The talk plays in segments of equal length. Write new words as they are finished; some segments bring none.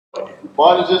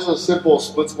Mine is just a simple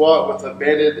split squat with a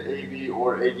banded AB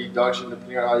or a deduction,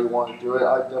 depending on how you want to do it.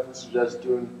 I definitely suggest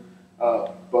doing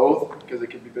both because it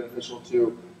can be beneficial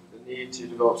to the knee to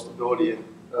develop stability in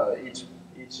each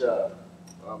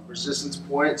resistance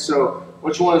point. So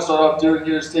what you want to start off doing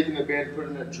here is taking the band,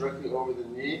 putting it directly over the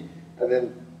knee, and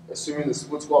then assuming the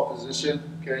split squat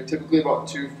position, okay, typically about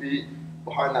 2 feet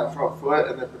behind that front foot,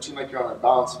 and then pretend like you're on a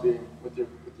balance beam with your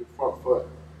front foot.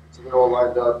 So they're all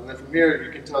lined up. And then from here,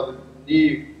 you can tell the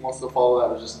knee wants to follow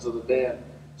that resistance of the band.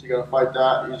 So you got to fight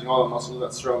that using all the muscles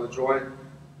that surround the joint,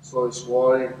 slowly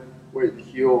squatting, weight the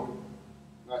heel,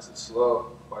 nice and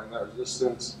slow, fighting that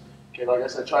resistance. Okay, like I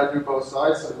said, try to do both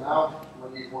sides. So now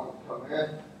my knees want to come in.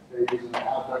 Okay, using the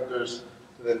abductors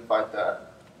to then fight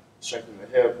that, strengthen the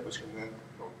hip, which can then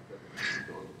go with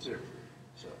stability too.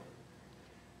 So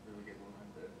really get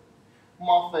behind there.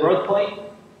 My favorite. Growth plate,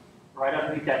 right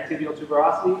underneath that tibial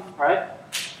tuberosity, right?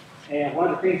 And one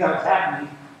of the things that was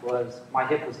happening was my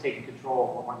hip was taking control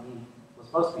of what my knee was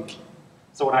supposed to be doing.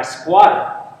 So when I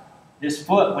squatted, this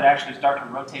foot would actually start to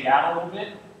rotate out a little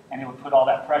bit, and it would put all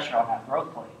that pressure on that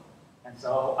growth plate. And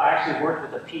so I actually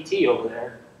worked with a PT over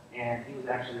there, and he was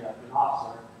actually an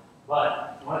officer.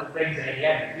 But one of the things that he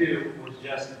had to do was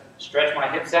just stretch my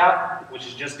hips out, which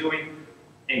is just doing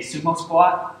a sumo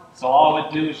squat. So all I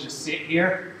would do is just sit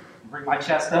here, bring my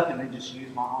chest up, and then just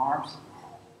use my arms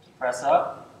to press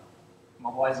up,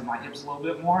 mobilizing my hips a little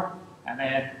bit more. And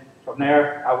then from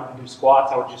there, I wouldn't do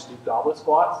squats. I would just do goblet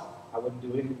squats. I wouldn't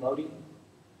do any loading.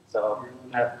 So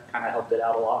that kind of helped it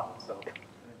out a lot. So,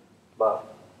 but.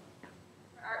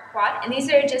 Quad, and these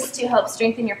are just to help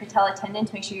strengthen your patella tendon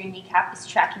to make sure your kneecap is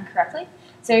tracking correctly.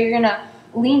 So you're going to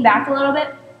lean back a little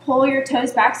bit, pull your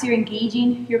toes back so you're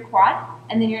engaging your quad,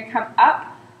 and then you're going to come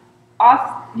up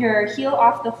off your heel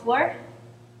off the floor,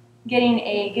 getting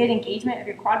a good engagement of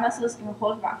your quad muscles, and we'll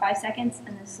hold for about 5 seconds,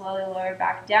 and then slowly lower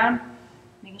back down,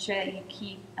 making sure that you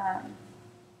keep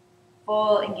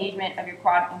full engagement of your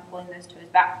quad and pulling those toes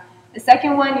back. The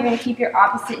second one, you're going to keep your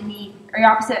opposite knee, or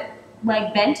your opposite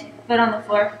leg bent, foot on the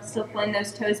floor, still pulling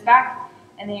those toes back,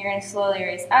 and then you're going to slowly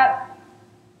raise up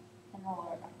and then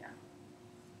lower back down.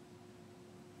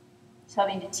 Just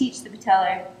helping to teach the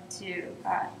patella to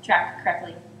track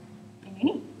correctly in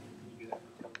your knee.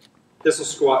 This will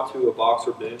squat to a box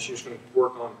or bench. You're just going to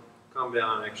work on come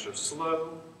down extra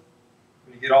slow.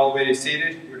 When you get all the way to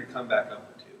seated, you're going to come back up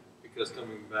with two, because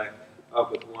coming back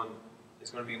up with one is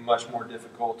going to be much more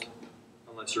difficult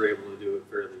unless you're able to do it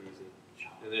fairly easy.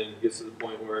 And then it gets to the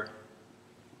point where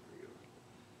you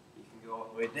can go all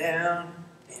the way down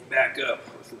and back up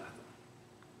with nothing.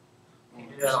 You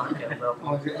do that on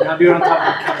kettlebell. Now do it on top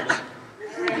of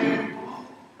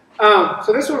kettlebell.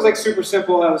 So this one was like super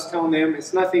simple. I was telling them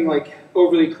it's nothing like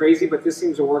overly crazy, but this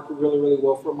seems to work really, really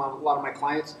well for a lot of my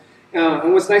clients.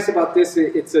 And what's nice about this,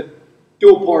 it's a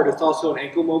dual part. It's also an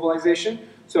ankle mobilization.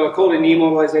 So I call it a knee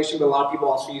mobilization, but a lot of people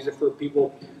also use it for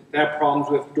people that have problems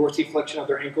with dorsiflexion of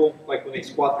their ankle, like when they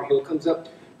squat, their heel comes up.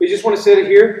 But you just want to set it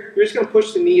here. You're just going to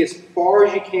push the knee as far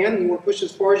as you can. And you want to push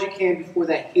as far as you can before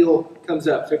that heel comes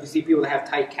up. So if you see people that have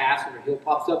tight calves and their heel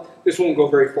pops up, this won't go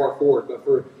very far forward. But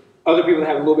for other people that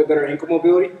have a little bit better ankle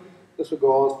mobility, this will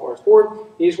go all as far as forward.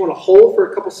 You just want to hold for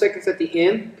a couple seconds at the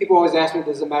end. People always ask me,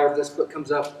 does it matter if this foot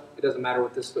comes up? It doesn't matter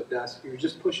what this foot does. You're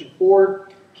just pushing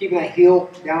forward, keeping that heel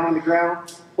down on the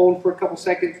ground, holding for a couple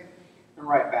seconds, and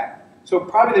right back. So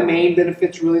probably the main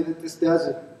benefits really that this does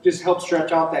is just help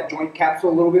stretch out that joint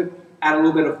capsule a little bit, add a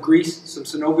little bit of grease, some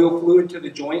synovial fluid to the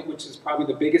joint, which is probably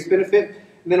the biggest benefit,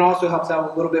 and then also helps out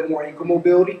with a little bit more ankle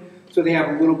mobility, so they have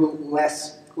a little bit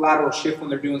less lateral shift when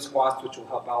they're doing squats, which will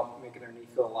help out making their knee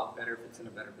feel a lot better if it's in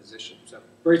a better position. So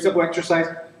very simple exercise.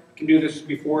 You can do this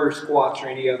before squats or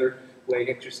any other leg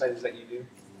exercises that you do.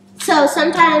 So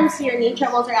sometimes your knee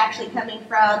troubles are actually coming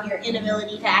from your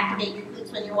inability to activate your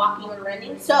glutes when you're walking or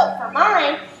running. So for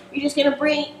mine, you're just going to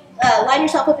line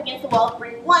yourself up against the wall,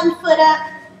 bring one foot up,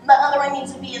 the other one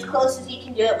needs to be as close as you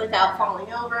can do it without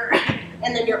falling over,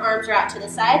 and then your arms are out to the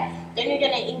side. Then you're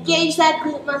going to engage that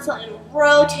glute muscle and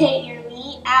rotate your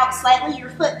knee out slightly. Your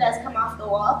foot does come off the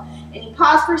wall, and you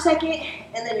pause for a second,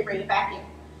 and then you bring it back in.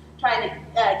 Trying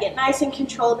to get nice and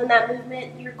controlled in that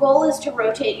movement. Your goal is to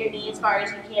rotate your knee as far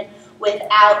as you can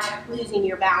without losing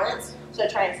your balance. So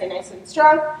try to stay nice and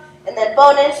strong. And then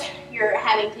bonus, you're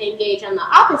having to engage on the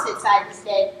opposite side to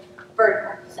stay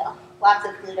vertical. So lots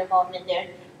of glute involvement there,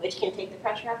 which can take the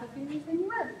pressure off of your knees when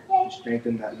you run. Yay.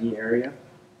 Strengthen that knee area.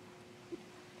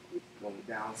 Go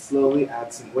down slowly,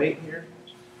 add some weight here.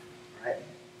 All right.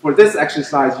 For this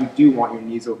exercise, you do want your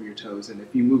knees over your toes, and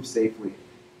if you move safely,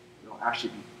 it'll actually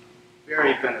be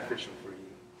very beneficial for you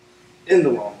in the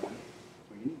long run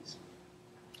for your knees.